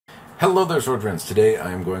Hello there, sword friends. Today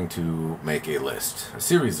I am going to make a list, a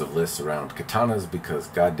series of lists around katanas because,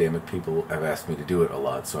 goddammit, people have asked me to do it a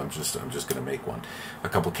lot, so I'm just going to make one. A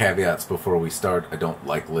couple caveats before we start: I don't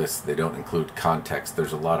like lists; they don't include context.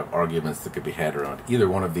 There's a lot of arguments that could be had around either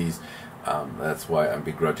one of these. That's why I'm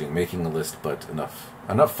begrudging making a list, but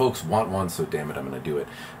enough folks want one, so damn it, I'm going to do it.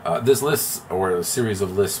 This list, or a series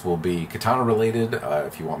of lists, will be katana related.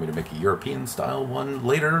 If you want me to make a European style one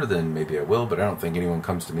later, then maybe I will, but I don't think anyone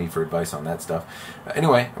comes to me for advice on that stuff.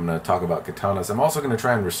 Anyway, I'm going to talk about katanas. I'm also going to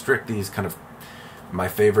try and restrict these kind of my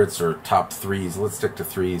favorites or top threes. Let's stick to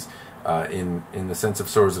threes. In the sense of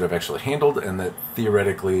swords that I've actually handled and that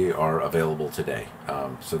theoretically are available today.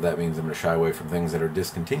 So that means I'm going to shy away from things that are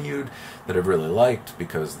discontinued, that I've really liked,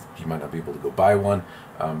 because you might not be able to go buy one.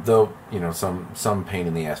 Though, you know, some pain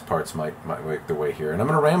in the ass parts might make their way here. And I'm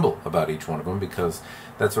going to ramble about each one of them because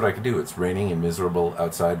that's what I can do. It's raining and miserable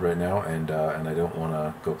outside right now, and I don't want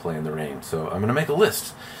to go play in the rain. So I'm going to make a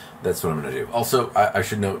list. That's what I'm going to do. Also, I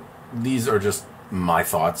should note, these are just my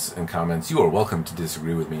thoughts and comments. You are welcome to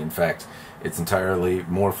disagree with me. In fact, it's entirely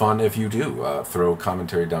more fun if you do. Throw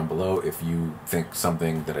commentary down below if you think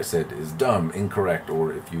something that I said is dumb, incorrect,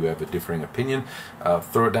 or if you have a differing opinion.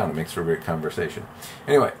 Throw it down. It makes for a great conversation.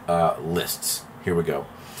 Anyway, lists. Here we go.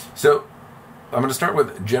 So I'm going to start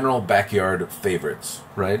with general backyard favorites,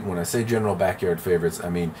 right? When I say general backyard favorites, I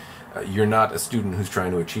mean you're not a student who's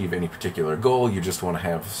trying to achieve any particular goal. You just want to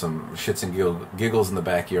have some shits and giggles in the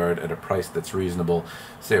backyard at a price that's reasonable.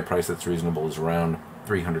 Say a price that's reasonable is around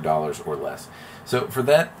 $300 or less. So for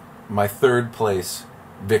that, my third place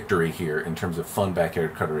victory here in terms of fun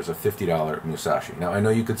backyard cutter is a $50 Musashi. Now I know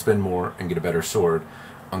you could spend more and get a better sword.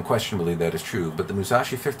 Unquestionably that is true, but the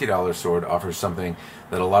Musashi $50 sword offers something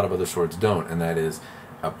that a lot of other swords don't, and that is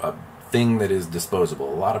a thing that is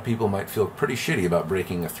disposable. A lot of people might feel pretty shitty about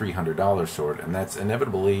breaking a $300 sword, and that's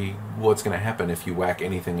inevitably what's going to happen if you whack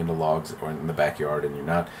anything into logs or in the backyard and you're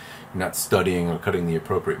not studying or cutting the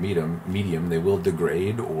appropriate medium. They will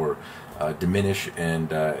degrade or diminish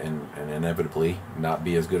and inevitably not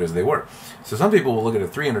be as good as they were. So some people will look at a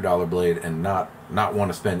 $300 blade and not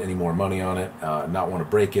want to spend any more money on it, not want to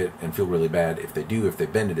break it, and feel really bad if they do, if they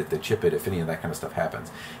bend it, if they chip it, if any of that kind of stuff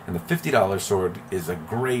happens. And the $50 sword is a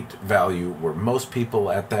great value where most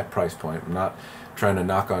people at that price point, I'm not trying to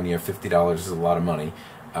knock on you, $50 is a lot of money,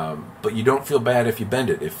 but you don't feel bad if you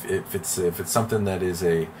bend it, if it's something that is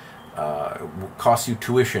costs you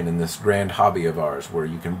tuition in this grand hobby of ours where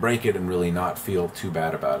you can break it and really not feel too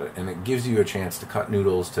bad about it, and it gives you a chance to cut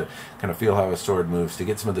noodles, to kind of feel how a sword moves, to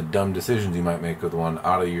get some of the dumb decisions you might make with one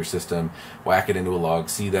out of your system, whack it into a log,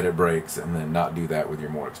 see that it breaks, and then not do that with your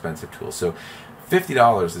more expensive tools. So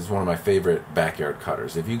 $50 is one of my favorite backyard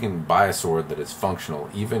cutters. If you can buy a sword that is functional,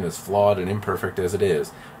 even as flawed and imperfect as it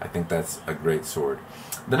is, I think that's a great sword.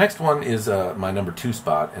 The next one is my number 2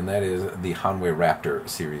 spot, and that is the Hanwei Raptor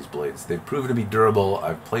series blades. They've proven to be durable.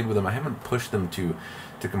 I've played with them. I haven't pushed them to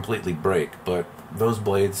completely break, but those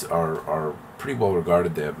blades are pretty well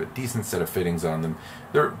regarded. They have a decent set of fittings on them.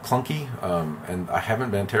 They're clunky, and I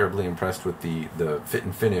haven't been terribly impressed with the fit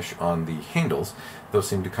and finish on the handles. Those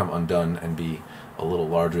seem to come undone and be a little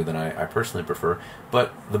larger than I personally prefer,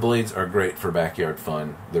 but the blades are great for backyard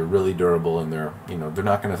fun. They're really durable, and they're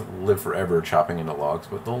not going to live forever chopping into logs,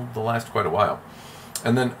 but they'll last quite a while.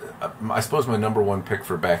 And then I suppose my number 1 pick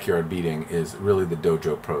for backyard beating is really the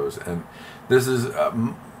Dojo Pros, and this is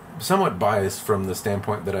somewhat biased from the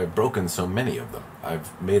standpoint that I've broken so many of them.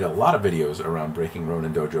 I've made a lot of videos around breaking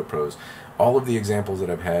Ronin Dojo Pros. All of the examples that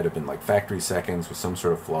I've had have been like factory seconds with some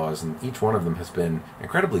sort of flaws, and each one of them has been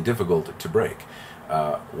incredibly difficult to break.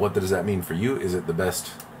 What does that mean for you? Is it the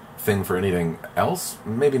best thing for anything else?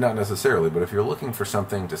 Maybe not necessarily, but if you're looking for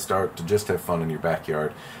something to start to just have fun in your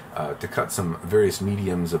backyard, to cut some various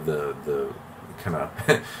mediums of the kind of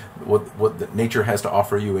what the nature has to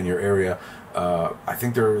offer you in your area, I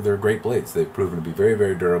think they're great blades. They've proven to be very,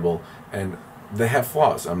 very durable, and they have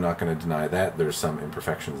flaws. I'm not going to deny that. There's some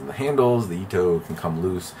imperfections in the handles. The Ito can come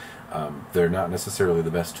loose. They're not necessarily the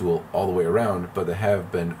best tool all the way around, but they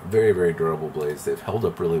have been very, very durable blades. They've held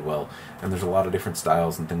up really well, and there's a lot of different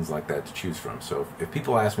styles and things like that to choose from. So if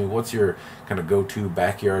people ask me, what's your kind of go-to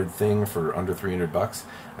backyard thing for under $300,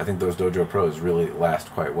 I think those Dojo Pros really last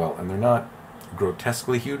quite well, and they're not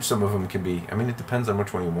grotesquely huge. Some of them can be, I mean, it depends on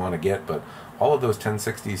which one you want to get, but all of those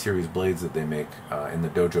 1060 series blades that they make in the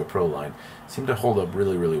Dojo Pro line seem to hold up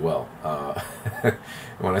really, really well.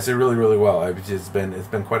 When I say really, really well, it's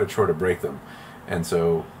been quite a chore to break them, and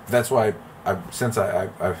so that's why since I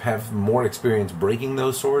have more experience breaking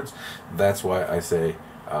those swords, that's why I say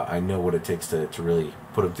I know what it takes to really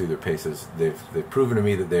put them through their paces. They've proven to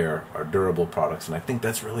me that they are durable products, and I think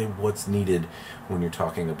that's really what's needed when you're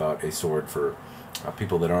talking about a sword for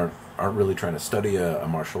people that aren't really trying to study a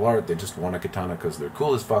martial art. They just want a katana because they're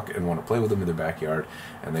cool as fuck and want to play with them in their backyard,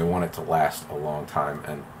 and they want it to last a long time,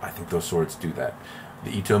 and I think those swords do that.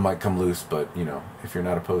 The Ito might come loose, but you know, if you're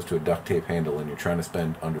not opposed to a duct tape handle and you're trying to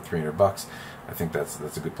spend under $300, I think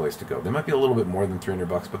that's a good place to go. They might be a little bit more than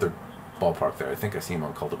 $300, but they're ballpark there. I think I see them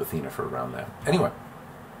on Cult of Athena for around that. Anyway,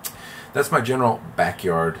 that's my general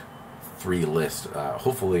backyard 3 list.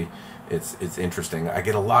 Hopefully it's interesting. I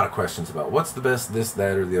get a lot of questions about what's the best, this,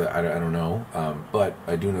 that, or the other. I don't know, but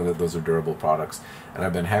I do know that those are durable products, and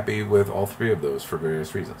I've been happy with all 3 of those for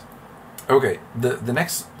various reasons. Okay, the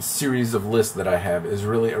next series of lists that I have is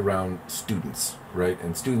really around students, right?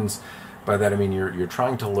 And students, by that I mean you're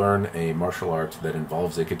trying to learn a martial art that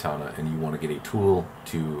involves a katana, and you want to get a tool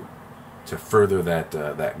to further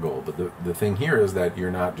that goal. But the thing here is that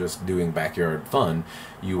you're not just doing backyard fun.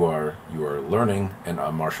 You are learning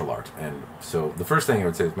a martial art. And so the first thing I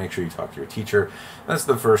would say is make sure you talk to your teacher. That's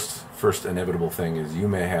the first inevitable thing, is you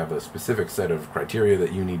may have a specific set of criteria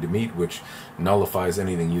that you need to meet, which nullifies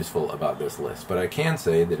anything useful about this list. But I can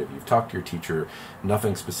say that if you've talked to your teacher,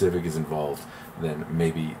 nothing specific is involved, then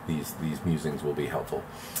maybe these musings will be helpful.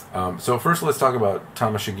 So first let's talk about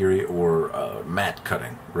tameshigiri, or mat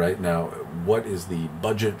cutting. Right now, what is the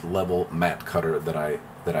budget level mat cutter that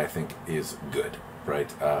I think is good?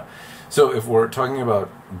 Right. So if we're talking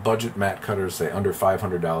about budget mat cutters, say under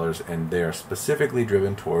 $500, and they are specifically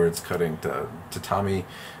driven towards cutting tatami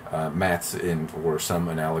mats or some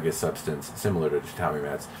analogous substance similar to tatami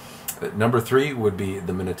mats, number 3 would be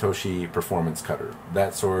the Munetoshi Performance Cutter.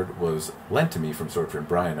 That sword was lent to me from Sword Friend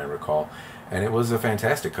Brian, I recall, and it was a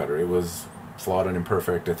fantastic cutter. It was flawed and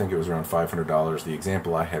imperfect. I think it was around $500. The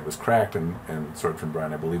example I had was cracked, and Sword Friend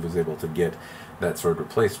Brian, I believe, was able to get that sword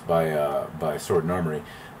replaced by Sword and Armory.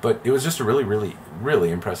 But it was just a really, really, really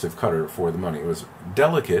impressive cutter for the money. It was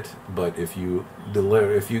delicate, but if you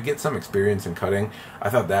get some experience in cutting, I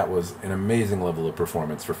thought that was an amazing level of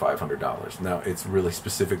performance for $500. Now, it's really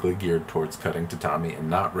specifically geared towards cutting tatami and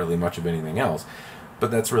not really much of anything else,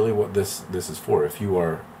 but that's really what this is for. If you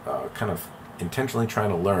are kind of intentionally trying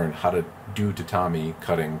to learn how to do tatami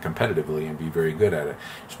cutting competitively and be very good at it,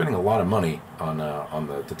 you're spending a lot of money on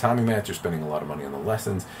the tatami mats, you're spending a lot of money on the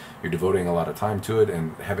lessons, you're devoting a lot of time to it,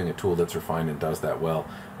 and having a tool that's refined and does that well,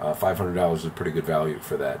 $500 is a pretty good value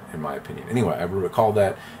for that, in my opinion. Anyway, I recall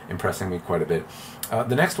that impressing me quite a bit.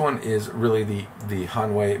 The next one is really the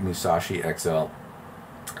Hanwei Musashi XL.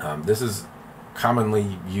 This is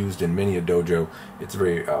commonly used in many a dojo. It's a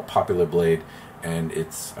very popular blade, and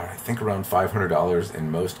it's, I think, around $500 in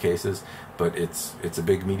most cases, but it's a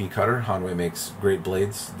big meaty cutter. Hanwei makes great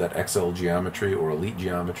blades. That XL geometry, or elite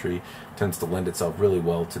geometry, tends to lend itself really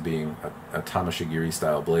well to being a tameshigiri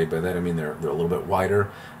style blade. By that I mean they're a little bit wider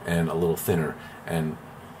and a little thinner, and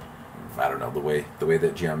I don't know, the way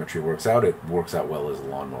that geometry works out, it works out well as a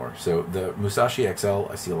lawnmower. So the Musashi XL,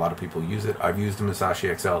 I see a lot of people use it. I've used the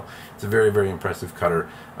Musashi XL. It's a very, very impressive cutter.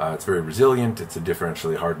 It's very resilient. It's a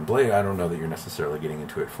differentially hardened blade. I don't know that you're necessarily getting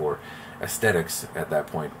into it for aesthetics at that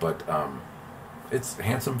point, but it's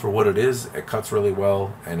handsome for what it is. It cuts really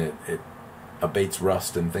well, and it abates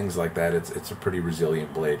rust and things like that. It's a pretty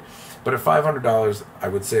resilient blade. But at $500, I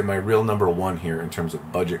would say my real number 1 here in terms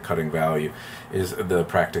of budget cutting value is the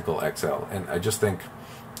Practical XL. And I just think,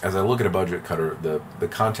 as I look at a budget cutter, the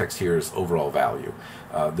context here is overall value.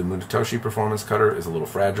 The Munetoshi Performance Cutter is a little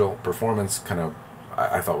fragile. Performance kind of,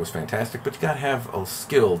 I thought, was fantastic, but you gotta have a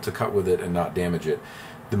skill to cut with it and not damage it.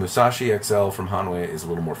 The Musashi XL from Hanwei is a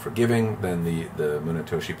little more forgiving than the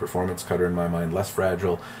Munetoshi Performance Cutter, in my mind, less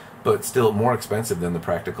fragile, but still more expensive than the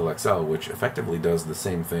Practical XL, which effectively does the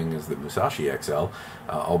same thing as the Musashi XL,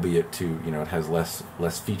 albeit it has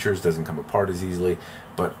less features, doesn't come apart as easily.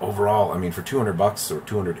 But overall, I mean, for $200 or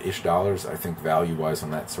 $200-ish, I think value-wise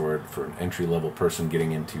on that sword, for an entry-level person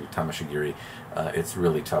getting into tameshigiri, it's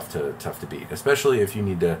really tough to beat, especially if you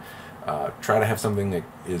need to try to have something that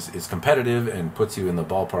is competitive and puts you in the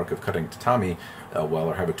ballpark of cutting tatami well,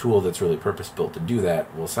 or have a tool that's really purpose-built to do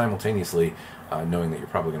that, while simultaneously knowing that you're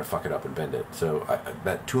probably going to fuck it up and bend it. So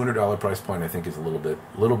that $200 price point, I think, is a little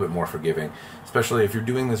bit more forgiving, especially if you're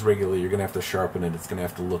doing this regularly. You're going to have to sharpen it. It's going to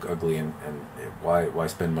have to look ugly, and why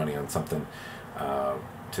spend money on something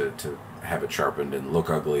to have it sharpened and look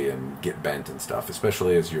ugly and get bent and stuff,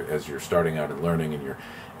 especially as you're starting out and learning, and your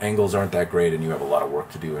angles aren't that great, and you have a lot of work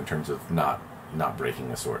to do in terms of not breaking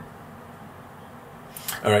a sword.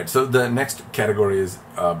 All right, so the next category is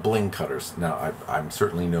Bling Cutters. Now, I'm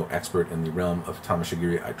certainly no expert in the realm of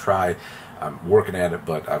tameshigiri. I try. I'm working at it,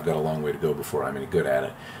 but I've got a long way to go before I'm any good at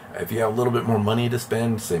it. If you have a little bit more money to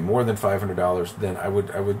spend, say more than $500, then I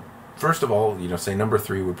would first of all, say number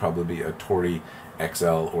 3 would probably be a Tori XL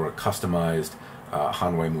or a customized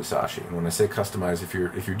Hanwei Musashi. And when I say customized, if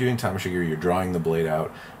you're doing tameshigiri, you're drawing the blade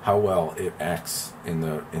out. How well it acts in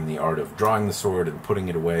the art of drawing the sword and putting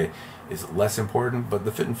it away is less important, but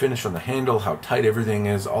the fit and finish on the handle, how tight everything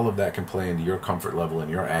is, all of that can play into your comfort level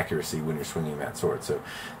and your accuracy when you're swinging that sword. So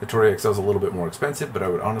the Tori XL is a little bit more expensive, but I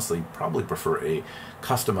would honestly probably prefer a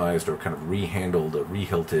customized or kind of rehandled,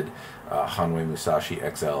 rehilted Hanwei Musashi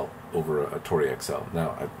XL over a Tori XL.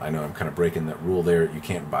 Now, I know I'm kind of breaking that rule there. You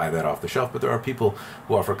can't buy that off the shelf, but there are people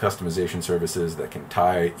who offer customization services that can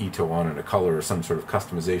tie Ito on in a color or some sort of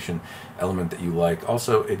customization element that you like.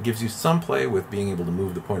 Also, it gives you some play with being able to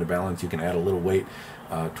move the point of balance. You can add a little weight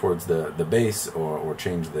towards the base or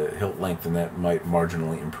change the hilt length, and that might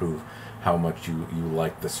marginally improve how much you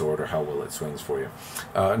like the sword or how well it swings for you.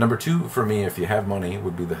 Number 2 for me, if you have money,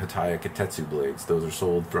 would be the Hataya Kotetsu blades. Those are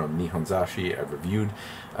sold from Nihonzashi. I've reviewed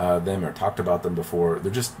them or talked about them before.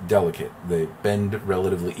 They're just delicate. They bend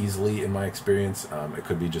relatively easily in my experience. It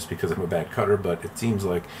could be just because I'm a bad cutter, but it seems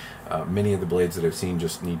like many of the blades that I've seen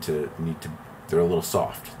just need to they're a little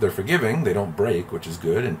soft. They're forgiving, they don't break, which is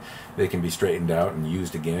good, and they can be straightened out and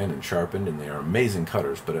used again and sharpened, and they are amazing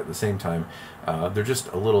cutters, but at the same time, they're just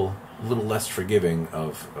a little less forgiving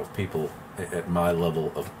of people at my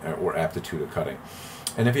level of or aptitude of cutting.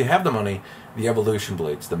 And if you have the money, the evolution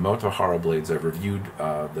blades, the Motohara blades, I've reviewed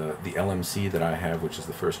the LMC that I have, which is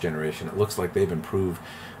the first generation. It looks like they've improved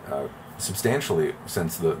substantially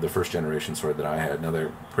since the first generation sword that I had. Now,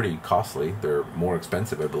 they're pretty costly. They're more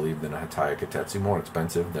expensive, I believe, than a Hataya Kotetsu, more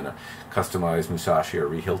expensive than a customized Musashi or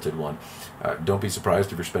rehilted one. Don't be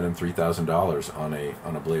surprised if you're spending $3,000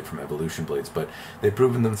 on a blade from Evolution Blades, but they've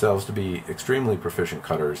proven themselves to be extremely proficient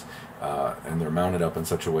cutters, and they're mounted up in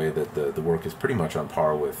such a way that the work is pretty much on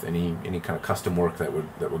par with any kind of custom work that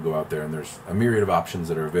would go out there, and there's a myriad of options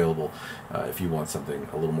that are available if you want something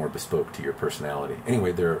a little more bespoke to your personality.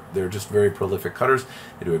 Anyway, they're just very prolific cutters.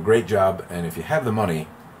 They do a great job, and if you have the money,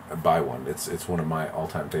 buy one. It's one of my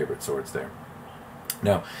all-time favorite swords there.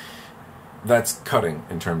 Now, that's cutting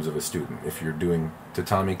in terms of a student. If you're doing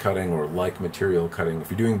tatami cutting or like material cutting, if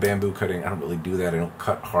you're doing bamboo cutting, I don't really do that. I don't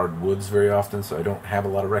cut hard woods very often, so I don't have a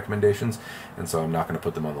lot of recommendations, and so I'm not going to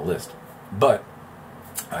put them on the list. But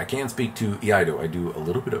I can speak to Iaido. I do a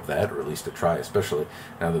little bit of that, or at least a try, especially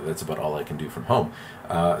now that that's about all I can do from home.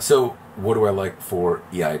 So what do I like for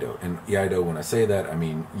Iaido? And Iaido, when I say that, I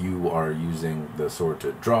mean you are using the sword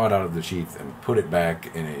to draw it out of the sheath and put it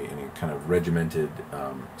back in a kind of regimented,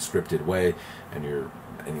 scripted way, and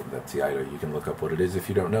that's Iaido. You can look up what it is if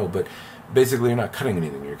you don't know, but basically you're not cutting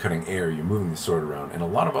anything. You're cutting air, you're moving the sword around, and a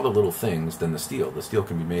lot of other little things than the steel. The steel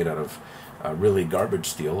can be made out of really garbage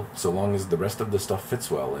steel, so long as the rest of the stuff fits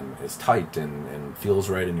well and is tight and feels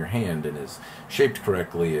right in your hand and is shaped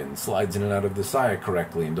correctly and slides in and out of the saya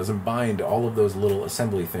correctly and doesn't bind. All of those little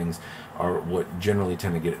assembly things are what generally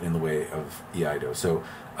tend to get in the way of Iaido. So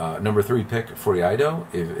number 3 pick for Iaido,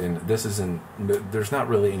 there's not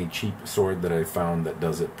really any cheap sword that I've found that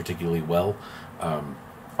does it particularly well.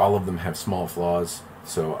 All of them have small flaws,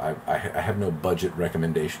 so I have no budget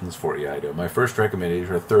recommendations for Iaido. My first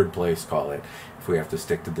recommendation, or third place, call it, if we have to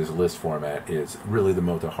stick to this list format, is really the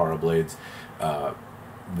Motohara blades.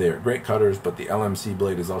 They're great cutters, but the LMC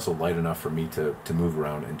blade is also light enough for me to move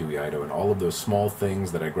around and do Iaido. And all of those small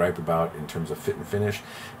things that I gripe about in terms of fit and finish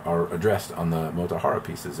are addressed on the Motohara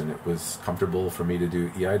pieces, and it was comfortable for me to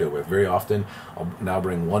do Iaido with. Very often, I'll now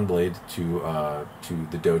bring one blade to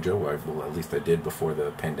the dojo, well, at least I did before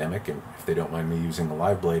the pandemic, and if they don't mind me using the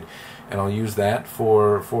live blade, and I'll use that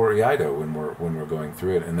for Iaido when we're going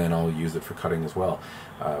through it, and then I'll use it for cutting as well.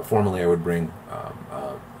 Formerly, I would bring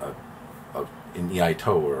an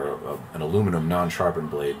Iaido or an aluminum non-sharpened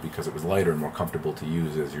blade because it was lighter and more comfortable to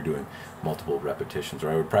use as you're doing multiple repetitions, or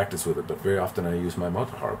I would practice with it, but very often I use my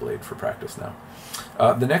Motohara blade for practice now.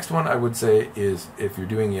 The next one I would say is, if you're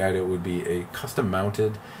doing Iaido, it would be a custom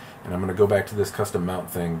mounted, and I'm going to go back to this custom mount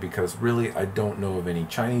thing because really I don't know of any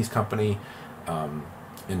Chinese company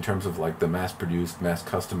in terms of like the mass-produced,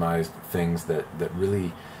 mass-customized things that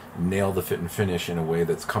really nail the fit and finish in a way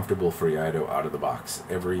that's comfortable for Iaido out of the box.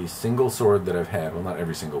 Every single sword that I've had, well, not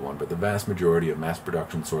every single one, but the vast majority of mass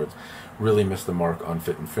production swords really miss the mark on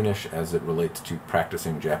fit and finish as it relates to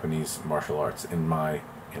practicing Japanese martial arts, in my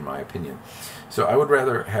opinion. So I would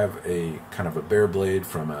rather have a kind of a bare blade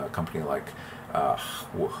from a company like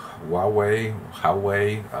Hanwei,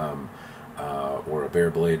 or a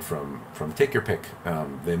bare blade from take your pick.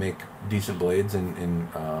 They make decent blades in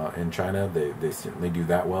China. They certainly do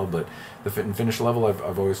that well, but the fit and finish level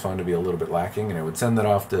I've always found to be a little bit lacking, and I would send that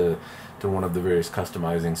off to one of the various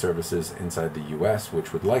customizing services inside the US,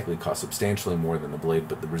 which would likely cost substantially more than the blade,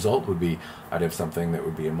 but the result would be I'd have something that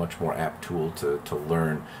would be a much more apt tool to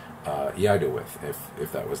learn Iaido with,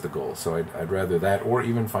 if that was the goal. So I'd rather that, or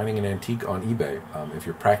even finding an antique on eBay. If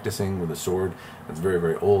you're practicing with a sword that's very,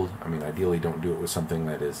 very old, I mean, ideally don't do it with something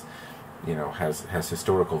that is, you know, has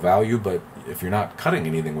historical value, but if you're not cutting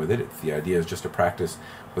anything with it, if the idea is just to practice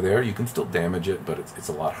with air, you can still damage it, but it's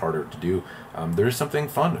a lot harder to do. There is something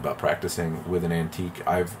fun about practicing with an antique.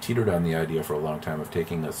 I've teetered on the idea for a long time of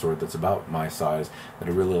taking a sword that's about my size, that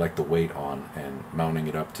I really like the weight on, and mounting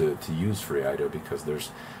it up to use for Iaido, because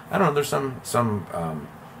there's, I don't know, there's some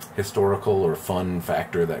historical or fun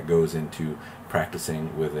factor that goes into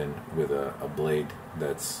practicing with a blade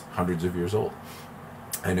that's hundreds of years old.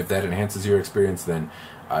 And if that enhances your experience, then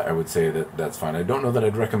I would say that that's fine. I don't know that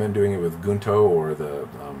I'd recommend doing it with Gunto or the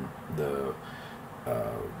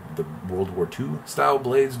World War II style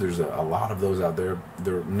blades. There's a lot of those out there.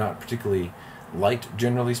 They're not particularly light,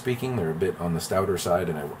 generally speaking. They're a bit on the stouter side,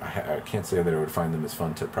 and I can't say that I would find them as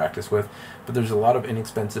fun to practice with. But there's a lot of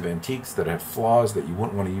inexpensive antiques that have flaws that you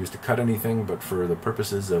wouldn't want to use to cut anything, but for the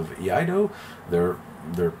purposes of Iaido,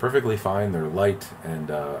 they're perfectly fine. They're light, and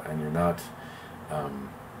you're not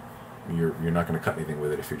you're not going to cut anything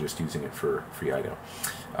with it if you're just using it for Iaido.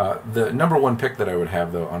 The number one pick that I would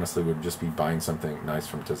have, though, honestly, would just be buying something nice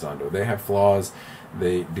from Tozando. They have flaws.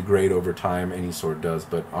 They degrade over time. Any sword does.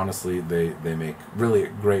 But honestly, they make really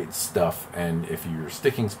great stuff. And if you're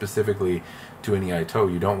sticking specifically to an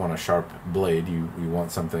Iaido, you don't want a sharp blade. You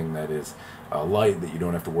want something that is light, that you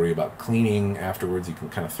don't have to worry about cleaning afterwards. You can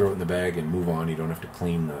kind of throw it in the bag and move on. You don't have to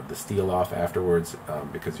clean the steel off afterwards,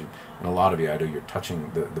 because in a lot of Iaido, you're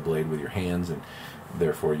touching the blade with your hands, and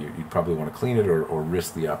therefore you'd probably want to clean it or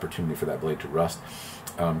risk the opportunity for that blade to rust.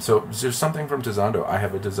 So there's something from Tozando. I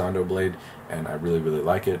have a Tozando blade, and I really, really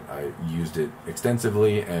like it. I used it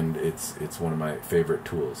extensively, and it's one of my favorite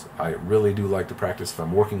tools. I really do like to practice if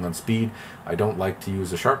I'm working on speed. I don't like to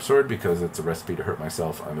use a sharp sword because it's a recipe to hurt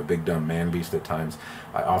myself. I'm a big dumb man beast at times.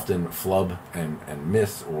 I often flub and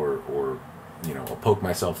miss, or you know, I'll poke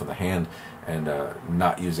myself in the hand, and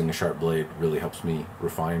not using a sharp blade really helps me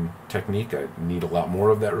refine technique. I need a lot more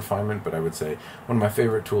of that refinement, but I would say one of my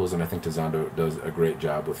favorite tools, and I think Tozando does a great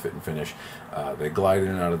job with fit and finish. They glide in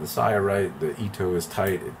and out of the saya right, the ito is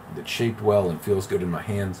tight, it's shaped well and feels good in my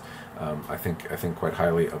hands. I think quite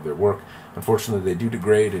highly of their work. Unfortunately, they do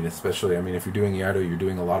degrade, and especially, I mean, if you're doing Iaido, you're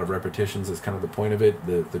doing a lot of repetitions. That's kind of the point of it.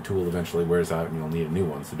 The tool eventually wears out, and you'll need a new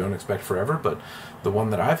one. So don't expect forever, but the one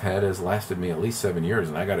that I've had has lasted me at least 7 years,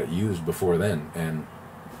 and I got it used before then, and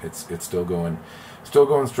it's still going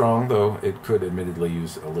strong, though it could admittedly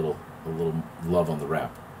use a little love on the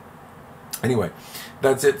wrap. Anyway,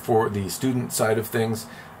 that's it for the student side of things.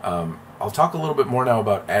 I'll talk a little bit more now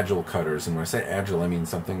about Agile Cutters, and when I say Agile, I mean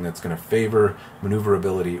something that's going to favor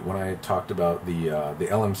maneuverability. When I talked about the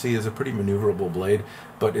LMC is a pretty maneuverable blade,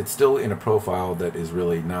 but it's still in a profile that is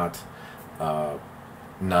really not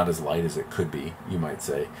as light as it could be, you might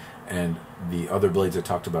say. And the other blades I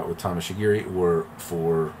talked about with tameshigiri were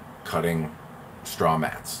for cutting straw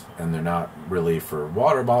mats, and they're not really for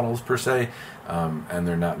water bottles per se, and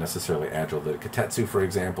they're not necessarily agile. The Kotetsu, for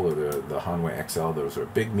example, or the Hanwei XL, those are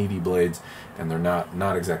big meaty blades, and they're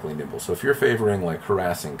not exactly nimble. So if you're favoring like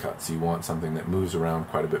harassing cuts, you want something that moves around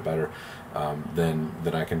quite a bit better, then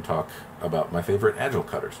I can talk about my favorite Agile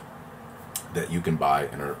Cutters that you can buy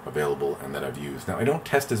and are available and that I've used. Now, I don't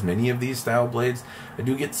test as many of these style blades. I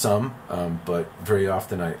do get some, but very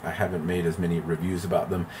often I haven't made as many reviews about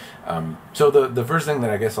them. So the first thing that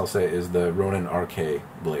I guess I'll say is the Ronin RK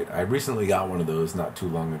blade. I recently got one of those not too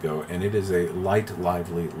long ago, and it is a light,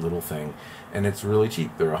 lively little thing, and it's really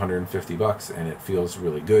cheap. They're 150 bucks, and it feels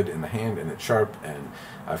really good in the hand, and it's sharp, and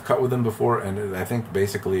I've cut with them before, and I think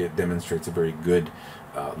basically it demonstrates a very good,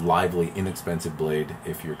 lively, inexpensive blade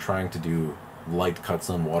if you're trying to do light cuts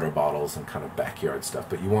on water bottles and kind of backyard stuff,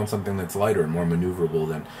 but you want something that's lighter and more maneuverable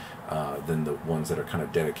than the ones that are kind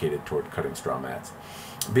of dedicated toward cutting straw mats.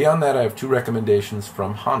 Beyond that, I have two recommendations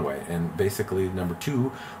from Hanwei, and basically number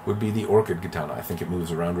 2 would be the Orchid katana. I think it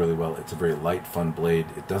moves around really well. It's a very light, fun blade.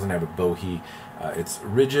 It doesn't have a bohei. It's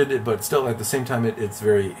rigid, but still at the same time it's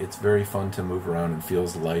very fun to move around and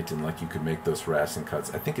feels light and like you could make those harassing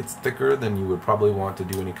cuts. I think it's thicker than you would probably want to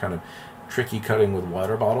do any kind of tricky cutting with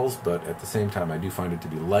water bottles, but at the same time I do find it to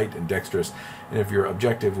be light and dexterous, and if your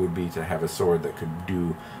objective would be to have a sword that could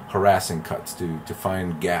do harassing cuts, to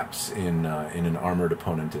find gaps in an armored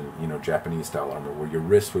opponent, in, you know, Japanese style armor, where your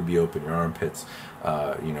wrists would be open, your armpits,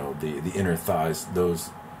 you know, the inner thighs,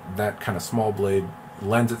 that kind of small blade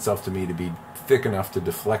lends itself to me to be thick enough to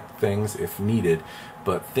deflect things if needed,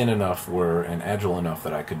 but thin enough and agile enough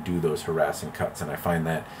that I could do those harassing cuts. And I find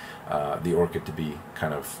that the Orchid to be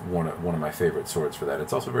kind of one of my favorite swords for that.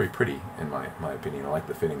 It's also very pretty in my opinion. I like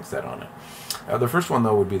the fitting set on it. The first one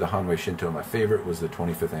though would be the Hanwei Shinto. My favorite was the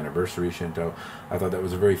 25th anniversary Shinto. I thought that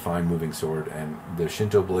was a very fine moving sword, and the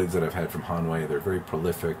Shinto blades that I've had from Hanwei, they're very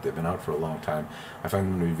prolific. They've been out for a long time. I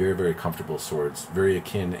find them to be very, very comfortable swords, very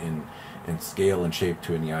akin in scale and shape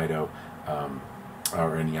to an Iaido,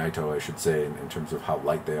 or an Iaido, I should say, in terms of how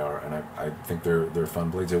light they are, and I think they're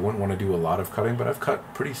fun blades. I wouldn't want to do a lot of cutting, but I've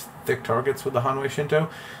cut pretty thick targets with the Hanwei Shinto.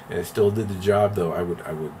 It still did the job, though. I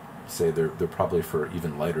would say they're probably for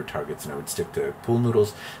even lighter targets, and I would stick to pool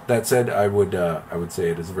noodles. That said, I would say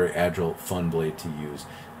it is a very agile, fun blade to use,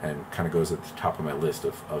 and kind of goes at the top of my list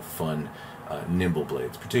of fun, nimble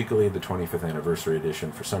blades, particularly the 25th anniversary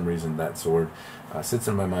edition. For some reason, that sword sits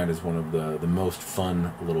in my mind as one of the most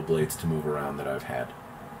fun little blades to move around that I've had.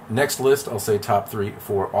 Next list, I'll say top 3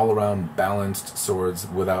 for all-around balanced swords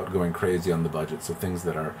without going crazy on the budget. So things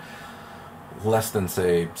that are less than,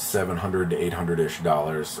 say, $700 to $800-ish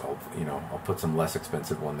dollars. I'll put some less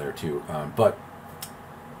expensive one there too, but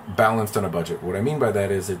balanced on a budget. What I mean by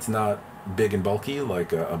that is it's not big and bulky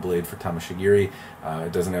like a blade for tameshigiri.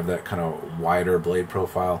 It doesn't have that kind of wider blade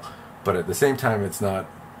profile, but at the same time it's not,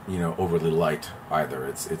 you know, overly light either.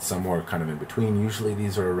 It's somewhere kind of in between. Usually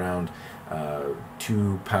these are around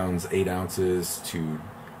 2 pounds 8 ounces to,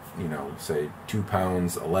 you know, say 2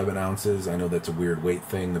 pounds 11 ounces. I know that's a weird weight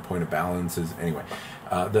thing. The point of balance is, anyway,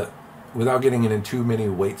 without getting into too many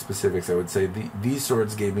weight specifics, I would say these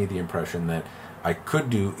swords gave me the impression that I could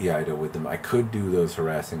do Iaido with them. I could do those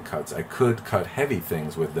harassing cuts. I could cut heavy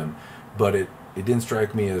things with them, but it didn't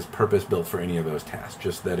strike me as purpose-built for any of those tasks,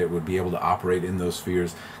 just that it would be able to operate in those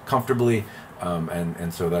spheres comfortably,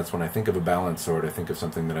 and so that's when I think of a balanced sword, I think of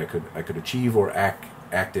something that I could achieve or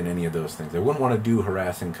act in any of those things. I wouldn't want to do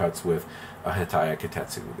harassing cuts with a Hataya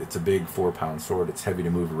Kotetsu. It's a big 4-pound sword. It's heavy to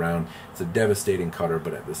move around. It's a devastating cutter,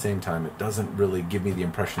 but at the same time, it doesn't really give me the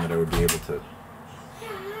impression that I would be able to.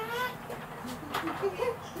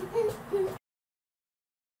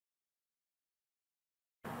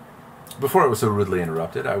 Before I was so rudely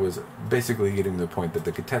interrupted, I was basically getting to the point that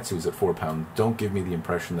the Kotetsus at 4 pounds don't give me the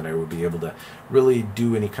impression that I would be able to really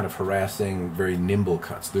do any kind of harassing, very nimble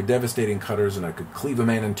cuts. They're devastating cutters, and I could cleave a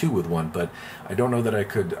man in two with one, but I don't know that I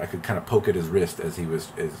could kind of poke at his wrist as he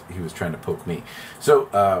was trying to poke me.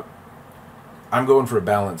 So I'm going for a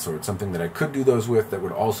balanced sword, something that I could do those with that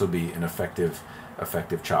would also be an effective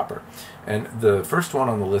chopper. And the first one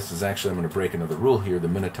on the list is actually, I'm going to break another rule here, the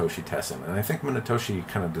Munetoshi Tessen. And I think Munetoshi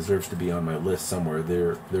kind of deserves to be on my list somewhere.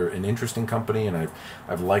 They're an interesting company, and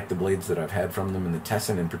I've liked the blades that I've had from them, and the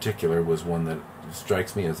Tessen in particular was one that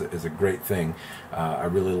strikes me as a great thing. I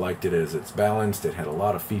really liked it as it's balanced. It had a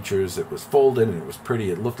lot of features. It was folded, and it was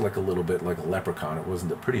pretty. It looked like a little bit like a leprechaun. It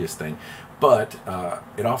wasn't the prettiest thing, but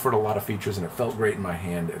it offered a lot of features, and it felt great in my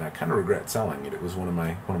hand, and I kind of regret selling it. It was one of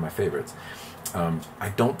my favorites.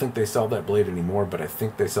 I don't think they sell that blade anymore, but I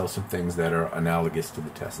think they sell some things that are analogous to the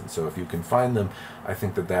Tessen. So if you can find them, I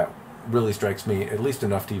think that really strikes me at least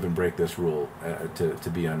enough to even break this rule to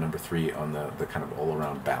be on number 3 on the kind of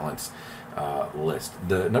all-around balance list.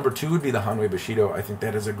 The number 2 would be the Hanwei Bushido. I think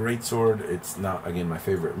that is a great sword. It's not, again, my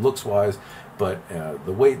favorite looks-wise, but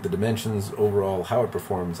the weight, the dimensions, overall, how it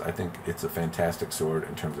performs, I think it's a fantastic sword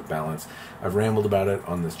in terms of balance. I've rambled about it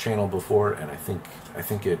on this channel before, and I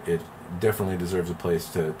think it definitely deserves a place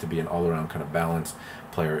to be an all-around kind of balanced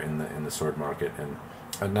player in the sword market, and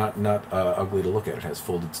not ugly to look at. It has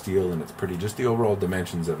folded steel, and it's pretty. Just the overall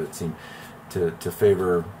dimensions of it seem to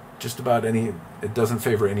favor just about any. It doesn't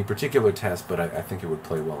favor any particular test, but I think it would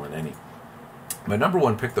play well in any. My number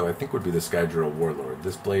 1 pick, though, I think would be the Skyjiro Warlord.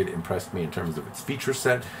 This blade impressed me in terms of its feature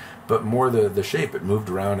set, but more the shape. It moved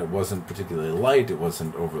around. It wasn't particularly light. It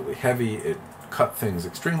wasn't overly heavy. It cut things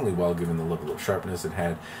extremely well given the level of sharpness it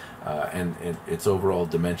had, and its overall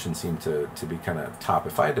dimension seemed to be kind of top.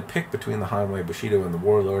 If I had to pick between the Hanwei Bushido and the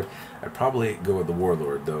Warlord, I'd probably go with the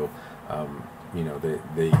Warlord, though. you know,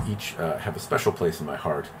 they each have a special place in my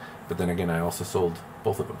heart. But then again, I also sold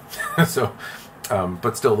both of them. So,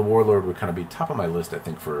 but still, the Warlord would kind of be top of my list, I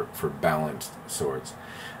think, for balanced swords.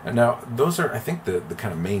 And now, those are, I think, the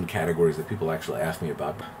kind of main categories that people actually ask me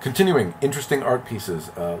about. Continuing, interesting art pieces.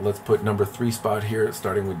 Let's put number 3 spot here,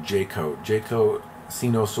 starting with JKOO. JKOO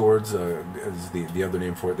Sinoswords is the other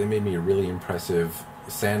name for it. They made me a really impressive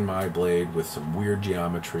Sanmai blade with some weird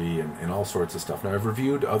geometry and all sorts of stuff. Now, I've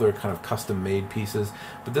reviewed other kind of custom-made pieces,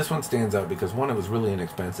 but this one stands out because, one, it was really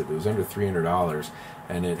inexpensive. It was under $300,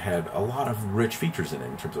 and it had a lot of rich features in it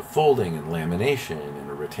in terms of folding and lamination and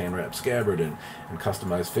a rattan wrap scabbard and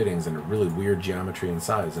customized fittings and a really weird geometry and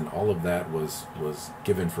size, and all of that was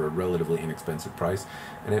given for a relatively inexpensive price,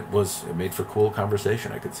 and it made for cool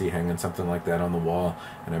conversation. I could see hanging something like that on the wall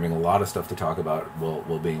and having a lot of stuff to talk about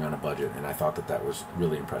while being on a budget, and I thought that was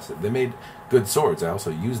really impressive. They made good swords. I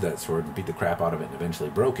also used that sword and beat the crap out of it and eventually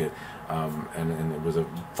broke it, and it was a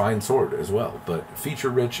fine sword as well, but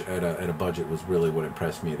feature-rich at a budget was really what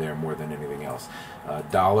impressed me there more than anything else.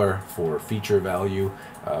 Dollar for feature value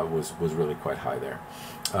was really quite high there.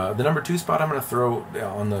 The number 2 spot I'm going to throw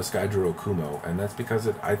on the Skyjiro Kumo, and that's because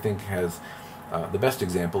it, I think, has the best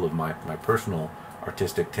example of my personal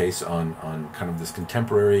artistic tastes on kind of this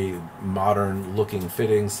contemporary, modern-looking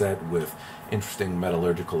fitting set with interesting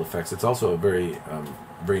metallurgical effects. It's also a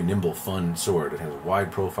very nimble, fun sword. It has a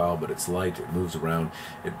wide profile, but it's light. It moves around.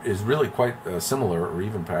 It is really quite similar, or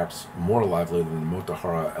even perhaps more lively than the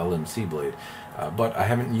Motohara LMC blade. But I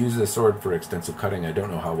haven't used this sword for extensive cutting. I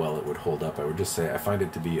don't know how well it would hold up. I would just say I find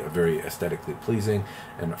it to be a very aesthetically pleasing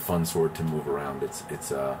and a fun sword to move around.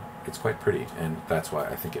 It's quite pretty, and that's why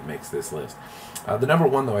I think it makes this list. The number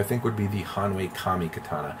 1, though, I think would be the Hanwei Kami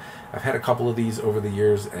katana. I've had a couple of these over the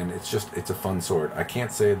years, and it's a fun sword. I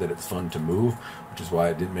can't say that it's fun to move, which is why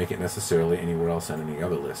I didn't make it necessarily anywhere else on any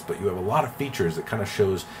other list. But you have a lot of features that kind of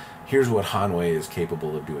shows here's what Hanwei is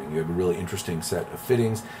capable of doing. You have a really interesting set of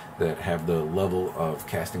fittings that have the level of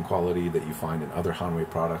casting quality that you find in other Hanwei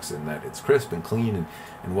products, in that it's crisp and clean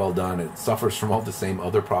and well done. It suffers from all the same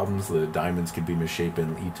other problems. The diamonds can be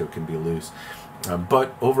misshapen, ito can be loose.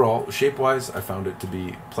 But overall, shape-wise, I found it to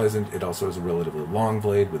be pleasant. It also has a relatively long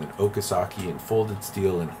blade with an okasaki and folded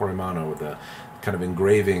steel and horimano with a kind of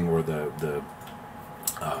engraving, or the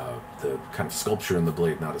kind of sculpture in the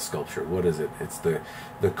blade, not a sculpture. What is it? It's the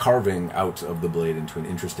carving out of the blade into an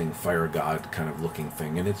interesting fire god kind of looking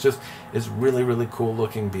thing. And it's really, really cool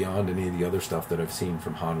looking beyond any of the other stuff that I've seen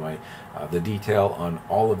from Hanwei. The detail on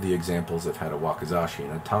all of the examples, I've had a wakizashi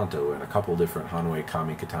and a tanto and a couple different Hanwei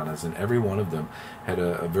Kami katanas, and every one of them had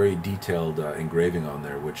a very detailed engraving on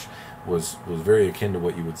there, which was very akin to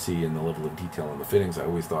what you would see in the level of detail on the fittings. I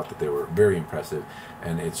always thought that they were very impressive,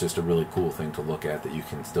 and it's just a really cool thing to look at that you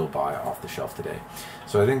can still buy off the shelf today.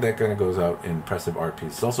 So I think that kind of goes out in impressive art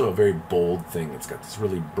piece. It's also a very bold thing. It's got this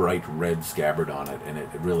really bright red scabbard on it, and it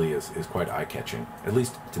really is quite eye-catching, at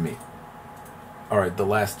least to me. Alright, the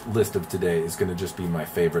last list of today is going to just be my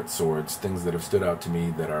favorite swords, things that have stood out to me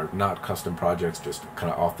that are not custom projects, just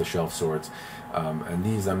kind of off-the-shelf swords. And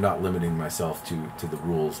these I'm not limiting myself to the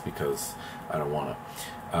rules because I don't want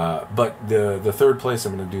to. But the third place,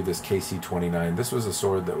 I'm going to do this KC-29. This was a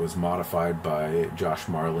sword that was modified by Josh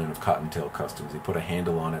Marlin of Cottontail Customs. He put a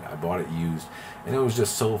handle on it. I bought it used, and it was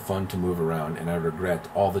just so fun to move around, and I regret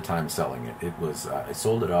all the time selling it. It was I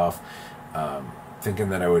sold it off, thinking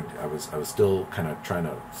that I was still kind of trying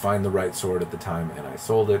to find the right sword at the time, and I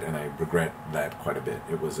sold it, and I regret that quite a bit.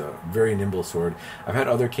 It was a very nimble sword. I've had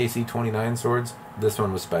other KC-29 swords. This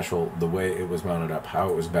one was special. The way it was mounted up, how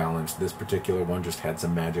it was balanced. This particular one just had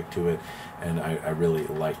some magic to it, and I really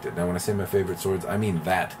liked it. Now, when I say my favorite swords, I mean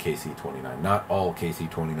that KC-29, not all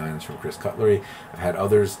KC-29s from Chris Cutlery. I've had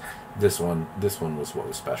others. This one was what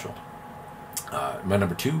was special. My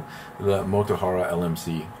number 2, the Motohara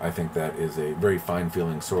LMC. I think that is a very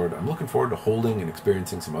fine-feeling sword. I'm looking forward to holding and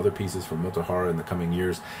experiencing some other pieces from Motohara in the coming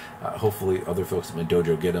years. Hopefully other folks at my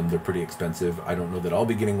dojo get them. They're pretty expensive. I don't know that I'll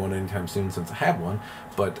be getting one anytime soon since I have one,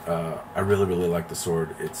 but I really, really like the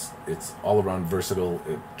sword. It's all-around versatile.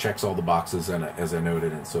 It checks all the boxes, and as I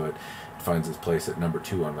noted, and so it finds its place at number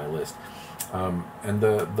 2 on my list. And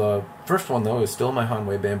the first one, though, is still my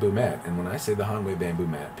Hanwei bamboo mat. And when I say the Hanwei bamboo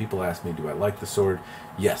mat, people ask me, do I like the sword?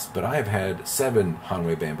 Yes, but I have had 7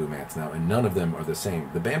 Hanwei bamboo mats now, and none of them are the same.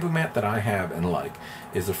 The bamboo mat that I have and like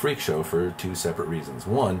is a freak show for 2 separate reasons.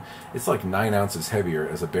 One, it's like 9 ounces heavier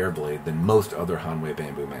as a bare blade than most other Hanwei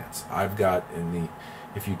bamboo mats. I've got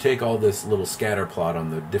if you take all this little scatter plot on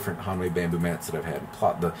the different Hanwei bamboo mats that I've had, and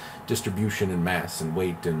plot the distribution and mass and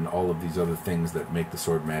weight and all of these other things that make the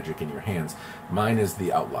sword magic in your hands, mine is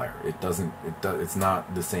the outlier. It's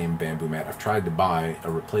not the same bamboo mat. I've tried to buy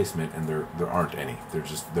a replacement, and there aren't any.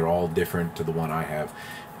 They're all different to the one I have.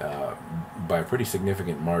 By a pretty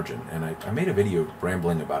significant margin, and I made a video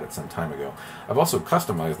rambling about it some time ago. I've also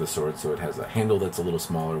customized the sword so it has a handle that's a little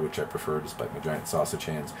smaller, which I prefer despite my giant sausage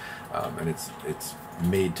hands, and it's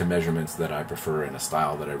made to measurements that I prefer in a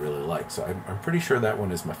style that I really like. So I'm pretty sure that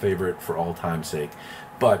one is my favorite for all time's sake.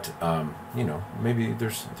 But you know, maybe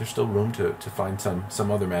there's still room to find some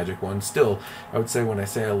other magic ones. Still, I would say when I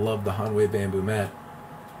say I love the Hanwei bamboo mat,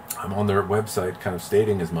 I'm on their website kind of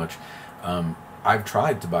stating as much. I've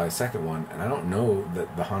tried to buy a second one, and I don't know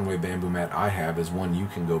that the Hanwei bamboo mat I have is one you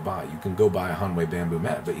can go buy. You can go buy a Hanwei bamboo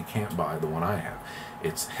mat, but you can't buy the one I have.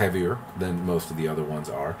 It's heavier than most of the other ones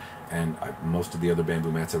are, and most of the other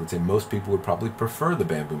bamboo mats, I would say most people would probably prefer the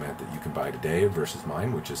bamboo mat that you can buy today versus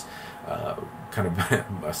mine, which is kind of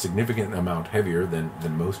a significant amount heavier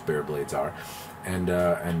than most bare blades are. And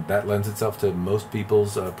that lends itself to most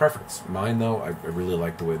people's preference. Mine, though, I really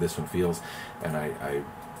like the way this one feels, and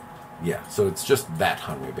yeah, so it's just that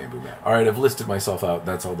Hanwei bamboo mat. Alright, I've listed myself out.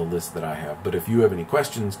 That's all the list that I have. But if you have any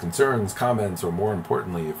questions, concerns, comments, or more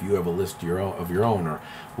importantly, if you have a list of your own, or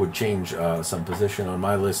would change some position on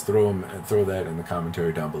my list, throw that in the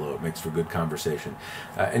commentary down below. It makes for good conversation.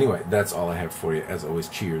 Anyway, that's all I have for you. As always,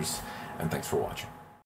 cheers, and thanks for watching.